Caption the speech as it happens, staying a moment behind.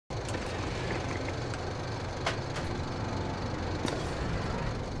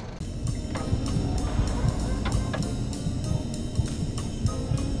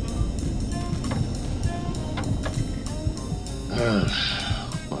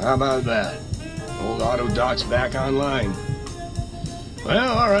how about that? Old AutoDoc's back online.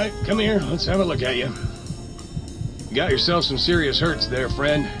 Well, alright, come here, let's have a look at you. You got yourself some serious hurts there,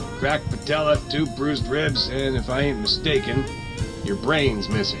 friend. Cracked patella, 2 bruised ribs, and if I ain't mistaken, your brain's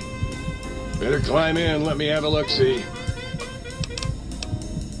missing. Better climb in, let me have a look-see.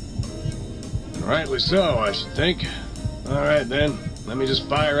 Rightly so, I should think. Alright then, let me just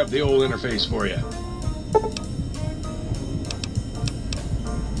fire up the old interface for you.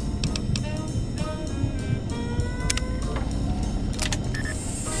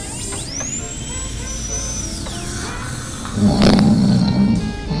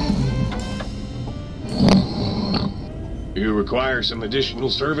 You require some additional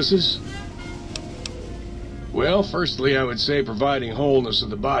services? Well, firstly, I would say providing wholeness of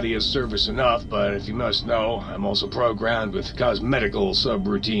the body is service enough, but if you must know, I'm also programmed with cosmetical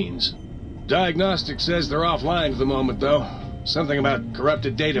subroutines. Diagnostics says they're offline for the moment, though. Something about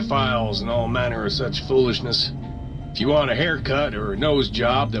corrupted data files and all manner of such foolishness. If you want a haircut or a nose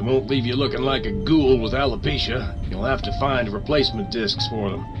job that won't leave you looking like a ghoul with alopecia, you'll have to find replacement discs for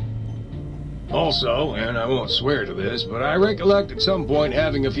them. Also, and I won't swear to this, but I recollect at some point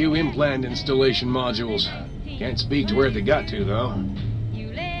having a few implant installation modules. Can't speak to where they got to, though.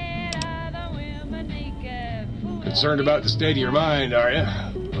 Concerned about the state of your mind, are you?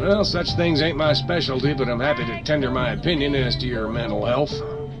 Well, such things ain't my specialty, but I'm happy to tender my opinion as to your mental health.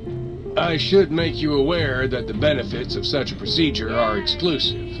 I should make you aware that the benefits of such a procedure are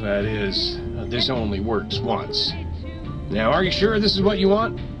exclusive. That is, this only works once. Now, are you sure this is what you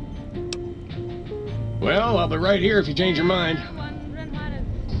want? Well, I'll be right here if you change your mind.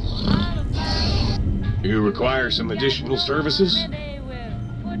 You require some additional services?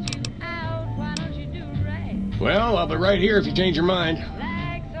 Well, I'll be right here if you change your mind.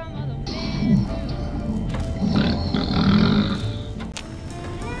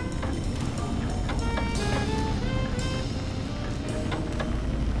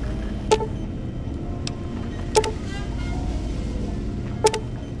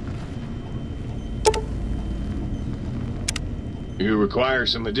 You require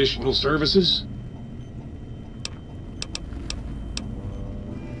some additional services?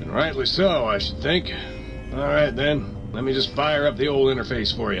 And rightly so, I should think. Alright then, let me just fire up the old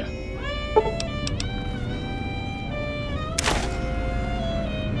interface for you.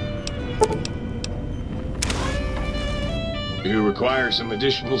 You require some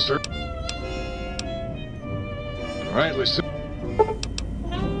additional services? Rightly so.